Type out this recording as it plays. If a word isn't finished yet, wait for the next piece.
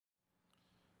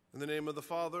In the name of the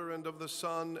Father, and of the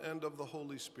Son, and of the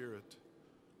Holy Spirit.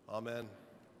 Amen.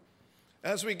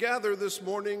 As we gather this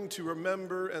morning to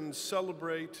remember and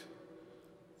celebrate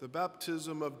the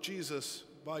baptism of Jesus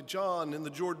by John in the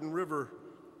Jordan River,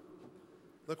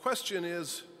 the question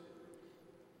is,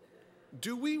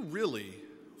 do we really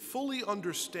fully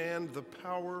understand the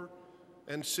power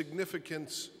and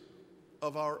significance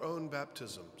of our own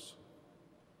baptisms?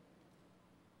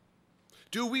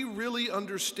 Do we really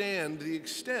understand the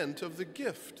extent of the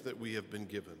gift that we have been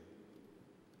given?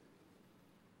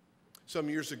 Some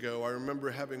years ago, I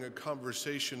remember having a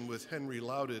conversation with Henry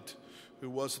Laudit, who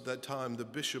was at that time the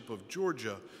Bishop of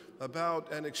Georgia,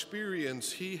 about an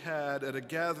experience he had at a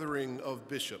gathering of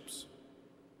bishops.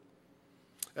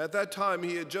 At that time,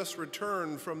 he had just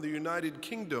returned from the United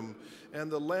Kingdom and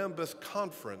the Lambeth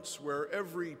Conference, where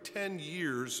every 10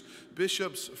 years,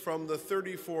 bishops from the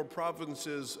 34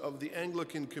 provinces of the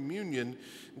Anglican Communion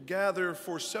gather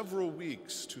for several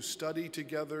weeks to study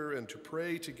together and to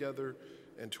pray together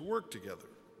and to work together.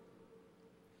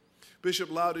 Bishop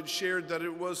Laudit shared that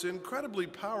it was incredibly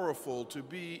powerful to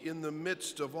be in the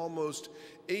midst of almost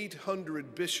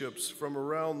 800 bishops from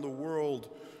around the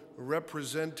world,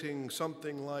 representing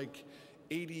something like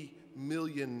 80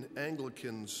 million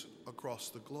Anglicans across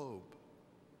the globe.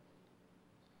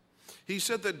 He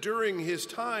said that during his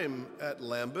time at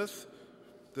Lambeth,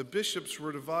 the bishops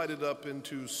were divided up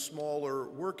into smaller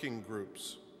working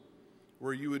groups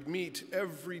where you would meet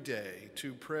every day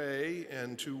to pray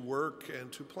and to work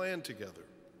and to plan together.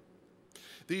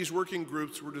 These working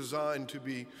groups were designed to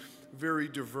be very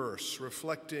diverse,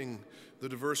 reflecting the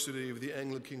diversity of the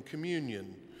Anglican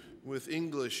Communion, with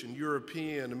English and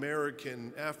European,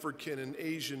 American, African, and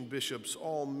Asian bishops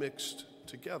all mixed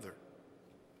together.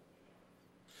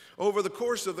 Over the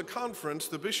course of the conference,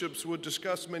 the bishops would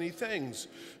discuss many things.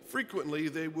 Frequently,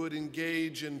 they would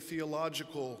engage in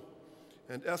theological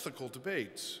and ethical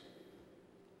debates.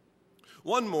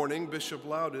 One morning, Bishop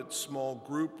Laudit's small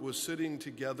group was sitting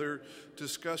together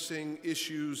discussing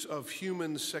issues of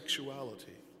human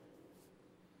sexuality.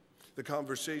 The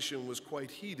conversation was quite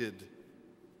heated,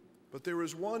 but there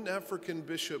was one African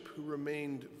bishop who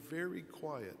remained very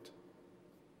quiet.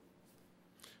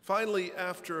 Finally,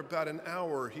 after about an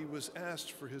hour, he was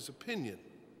asked for his opinion.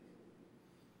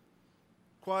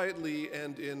 Quietly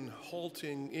and in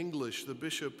halting English, the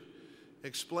bishop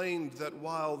explained that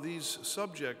while these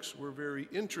subjects were very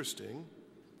interesting,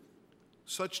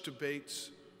 such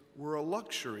debates were a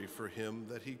luxury for him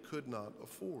that he could not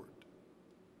afford.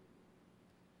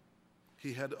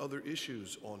 He had other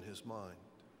issues on his mind.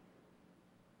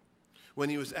 When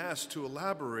he was asked to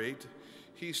elaborate,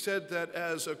 he said that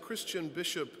as a Christian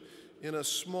bishop in a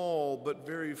small but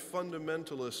very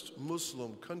fundamentalist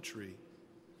Muslim country,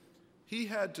 he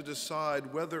had to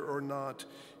decide whether or not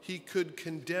he could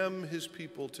condemn his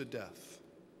people to death.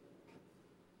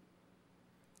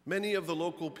 Many of the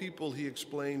local people, he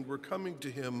explained, were coming to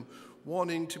him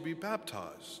wanting to be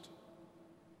baptized.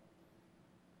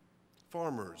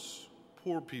 Farmers,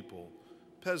 poor people,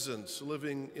 peasants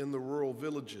living in the rural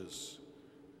villages.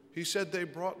 He said they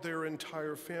brought their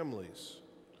entire families.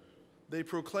 They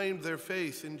proclaimed their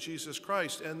faith in Jesus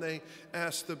Christ, and they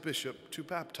asked the bishop to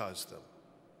baptize them.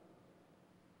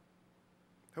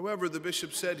 However, the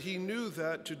bishop said he knew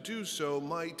that to do so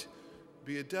might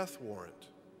be a death warrant.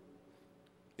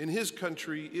 In his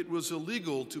country, it was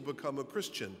illegal to become a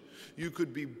Christian. You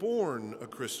could be born a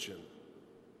Christian,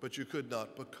 but you could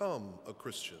not become a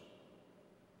Christian.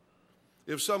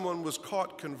 If someone was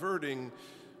caught converting,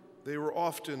 they were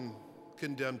often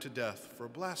condemned to death for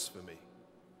blasphemy.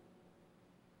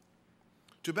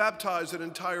 To baptize an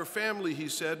entire family, he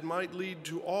said, might lead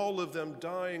to all of them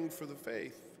dying for the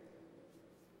faith.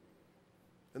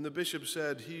 And the bishop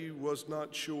said he was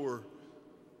not sure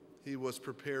he was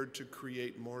prepared to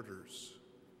create martyrs.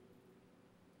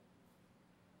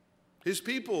 His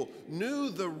people knew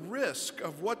the risk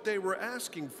of what they were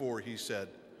asking for, he said.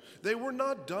 They were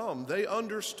not dumb, they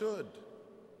understood.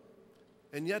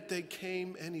 And yet they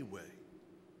came anyway.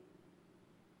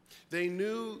 They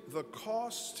knew the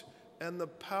cost and the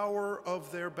power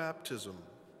of their baptism,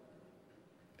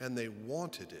 and they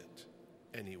wanted it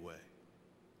anyway.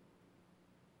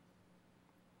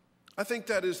 I think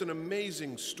that is an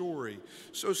amazing story,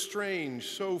 so strange,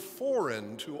 so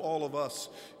foreign to all of us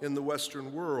in the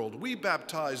Western world. We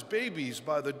baptize babies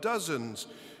by the dozens,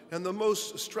 and the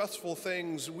most stressful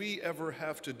things we ever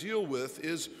have to deal with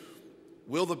is,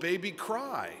 will the baby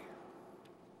cry?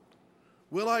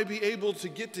 Will I be able to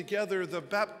get together the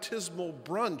baptismal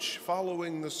brunch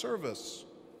following the service?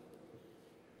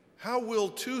 How will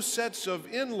two sets of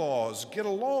in-laws get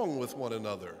along with one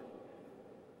another?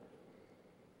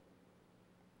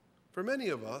 For many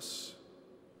of us,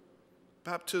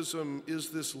 baptism is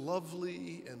this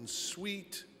lovely and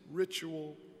sweet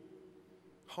ritual,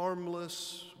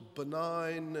 harmless,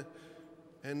 benign,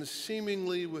 and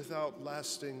seemingly without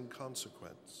lasting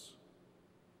consequence.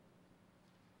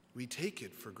 We take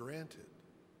it for granted.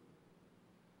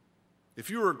 If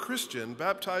you're a Christian,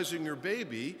 baptizing your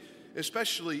baby,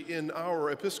 especially in our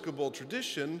Episcopal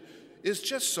tradition, is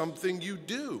just something you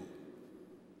do.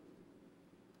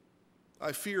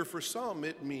 I fear for some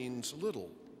it means little.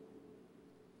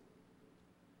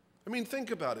 I mean,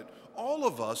 think about it. All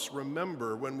of us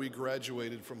remember when we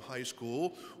graduated from high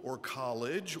school or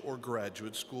college or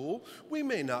graduate school. We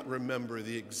may not remember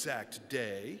the exact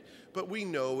day, but we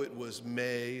know it was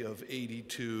May of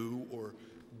 '82 or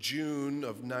June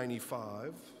of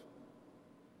 '95.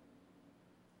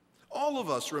 All of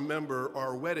us remember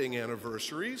our wedding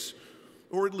anniversaries,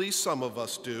 or at least some of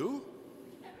us do.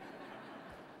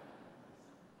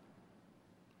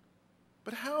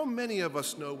 But how many of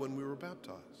us know when we were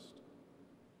baptized?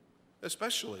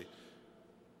 Especially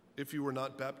if you were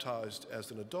not baptized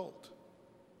as an adult.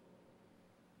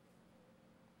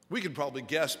 We could probably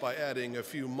guess by adding a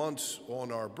few months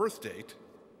on our birth date.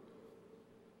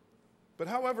 But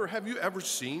however, have you ever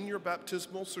seen your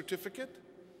baptismal certificate?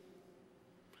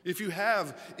 If you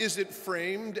have, is it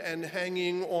framed and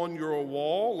hanging on your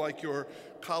wall like your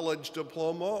college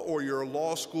diploma or your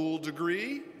law school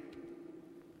degree?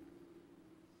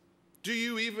 Do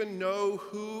you even know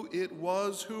who it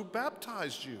was who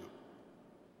baptized you?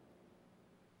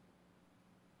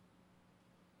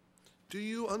 Do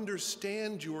you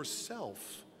understand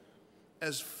yourself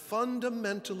as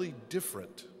fundamentally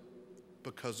different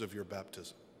because of your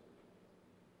baptism?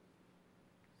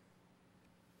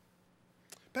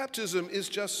 Baptism is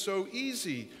just so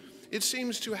easy. It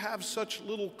seems to have such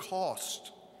little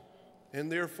cost,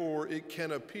 and therefore it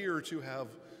can appear to have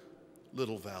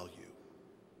little value.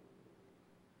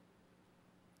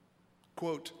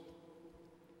 Quote,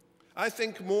 I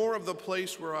think more of the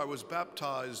place where I was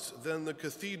baptized than the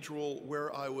cathedral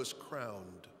where I was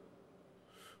crowned.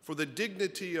 For the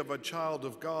dignity of a child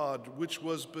of God, which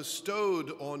was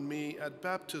bestowed on me at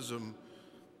baptism,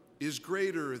 is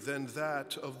greater than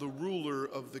that of the ruler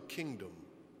of the kingdom.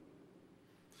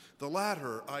 The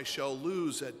latter I shall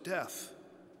lose at death.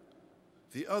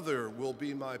 The other will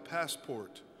be my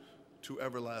passport to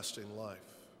everlasting life.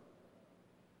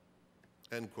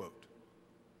 End quote.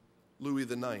 Louis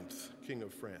IX, King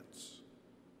of France.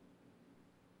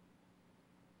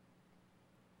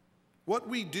 What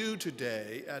we do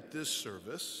today at this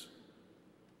service,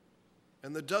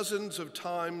 and the dozens of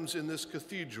times in this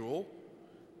cathedral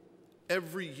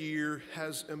every year,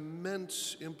 has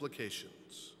immense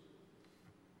implications.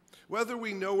 Whether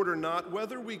we know it or not,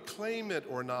 whether we claim it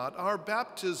or not, our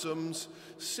baptisms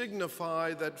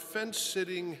signify that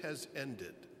fence-sitting has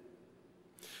ended.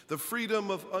 The freedom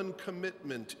of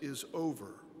uncommitment is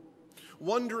over.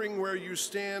 Wondering where you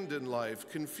stand in life,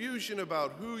 confusion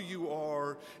about who you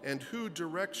are and who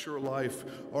directs your life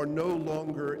are no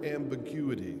longer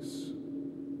ambiguities.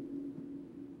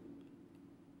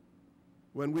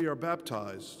 When we are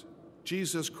baptized,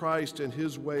 Jesus Christ and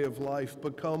his way of life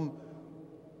become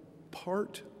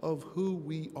part of who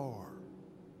we are.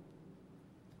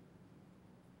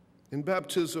 In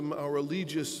baptism, our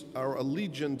allegiance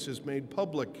is made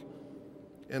public,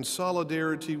 and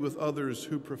solidarity with others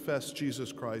who profess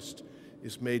Jesus Christ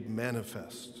is made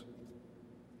manifest.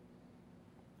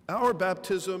 Our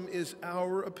baptism is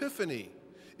our Epiphany.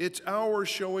 It's our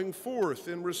showing forth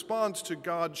in response to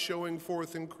God showing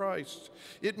forth in Christ.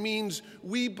 It means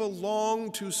we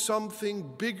belong to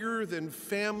something bigger than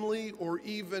family or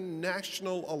even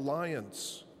national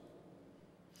alliance.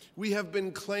 We have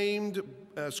been claimed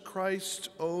as Christ's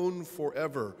own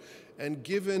forever and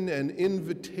given an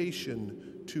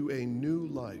invitation to a new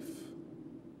life.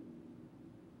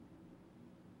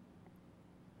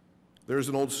 There's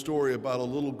an old story about a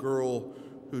little girl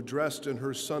who dressed in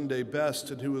her Sunday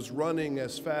best and who was running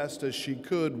as fast as she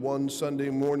could one Sunday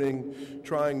morning,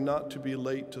 trying not to be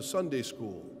late to Sunday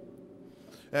school.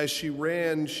 As she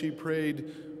ran, she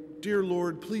prayed, "Dear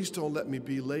Lord, please don't let me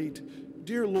be late.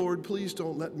 Dear Lord, please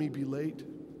don't let me be late."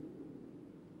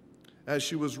 As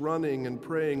she was running and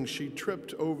praying, she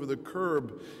tripped over the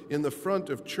curb in the front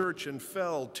of church and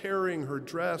fell, tearing her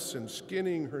dress and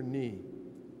skinning her knee.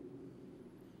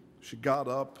 She got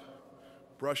up,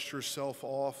 brushed herself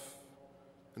off,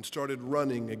 and started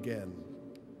running again.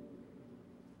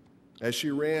 As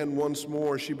she ran once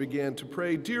more, she began to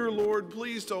pray, "Dear Lord,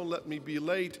 please don't let me be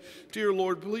late. Dear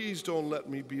Lord, please don't let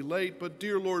me be late. But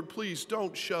dear Lord, please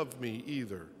don't shove me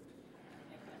either."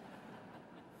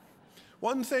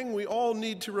 One thing we all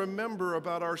need to remember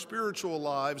about our spiritual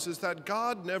lives is that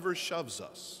God never shoves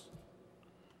us.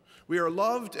 We are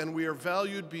loved and we are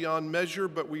valued beyond measure,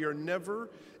 but we are never,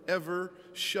 ever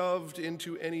shoved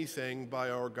into anything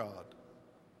by our God.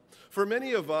 For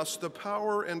many of us, the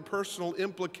power and personal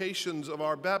implications of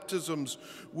our baptisms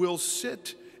will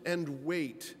sit and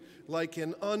wait like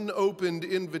an unopened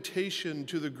invitation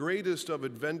to the greatest of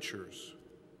adventures.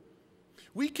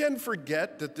 We can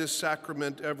forget that this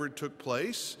sacrament ever took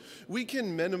place. We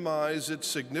can minimize its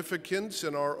significance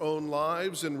in our own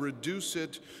lives and reduce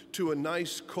it to a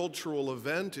nice cultural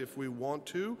event if we want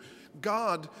to.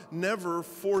 God never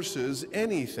forces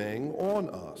anything on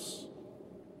us.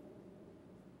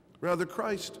 Rather,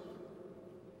 Christ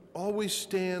always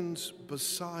stands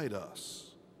beside us,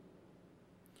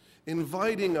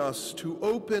 inviting us to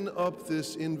open up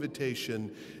this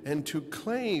invitation and to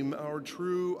claim our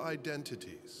true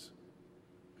identities.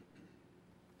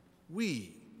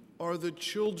 We are the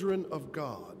children of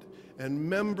God and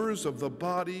members of the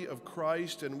body of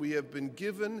Christ, and we have been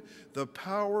given the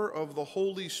power of the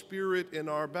Holy Spirit in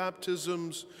our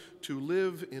baptisms to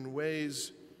live in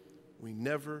ways we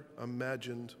never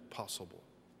imagined possible.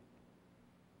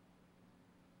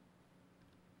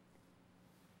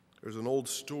 There's an old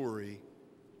story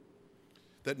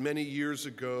that many years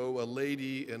ago, a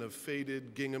lady in a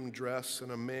faded gingham dress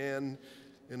and a man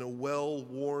in a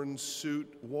well-worn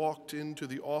suit walked into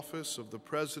the office of the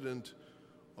president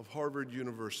of Harvard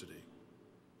University.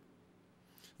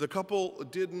 The couple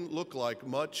didn't look like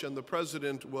much, and the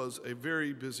president was a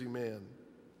very busy man.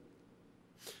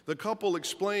 The couple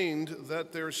explained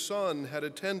that their son had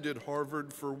attended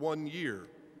Harvard for 1 year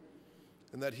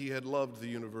and that he had loved the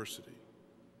university.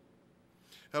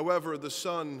 However, the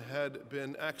son had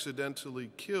been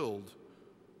accidentally killed,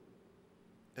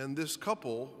 and this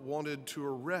couple wanted to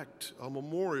erect a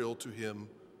memorial to him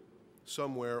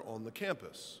somewhere on the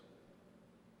campus.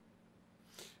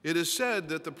 It is said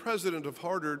that the president of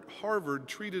Harvard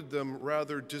treated them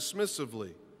rather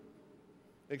dismissively,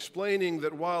 explaining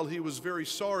that while he was very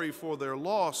sorry for their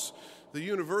loss, the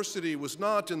university was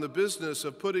not in the business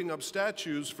of putting up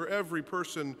statues for every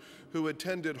person who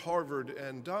attended Harvard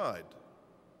and died.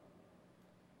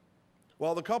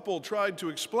 While the couple tried to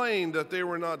explain that they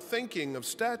were not thinking of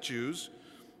statues,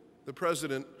 the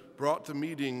president brought the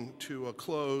meeting to a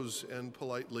close and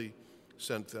politely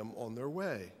sent them on their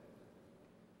way.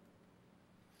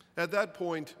 At that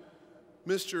point,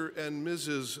 Mr. and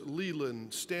Mrs.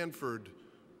 Leland Stanford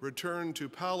returned to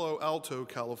Palo Alto,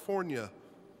 California,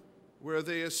 where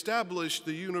they established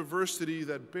the university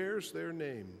that bears their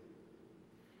name,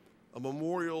 a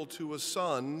memorial to a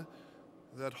son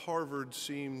that Harvard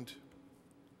seemed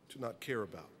to not care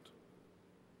about.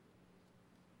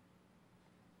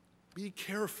 Be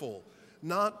careful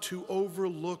not to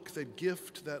overlook the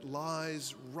gift that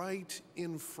lies right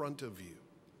in front of you.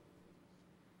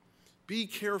 Be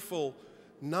careful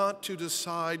not to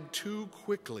decide too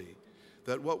quickly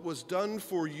that what was done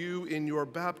for you in your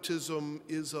baptism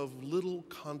is of little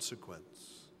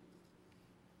consequence.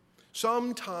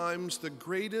 Sometimes the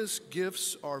greatest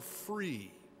gifts are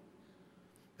free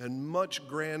and much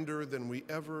grander than we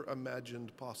ever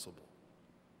imagined possible.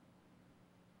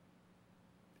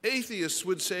 Atheists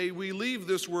would say we leave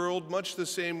this world much the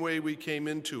same way we came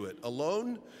into it,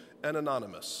 alone and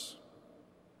anonymous.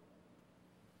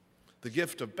 The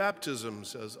gift of baptism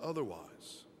says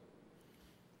otherwise.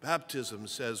 Baptism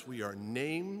says we are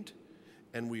named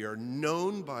and we are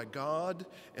known by God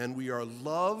and we are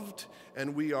loved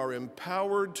and we are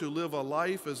empowered to live a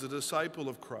life as a disciple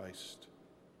of Christ.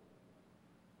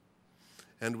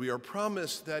 And we are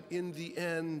promised that in the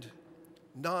end,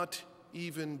 not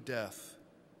even death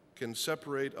can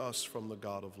separate us from the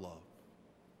God of love.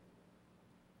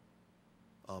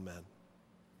 Amen.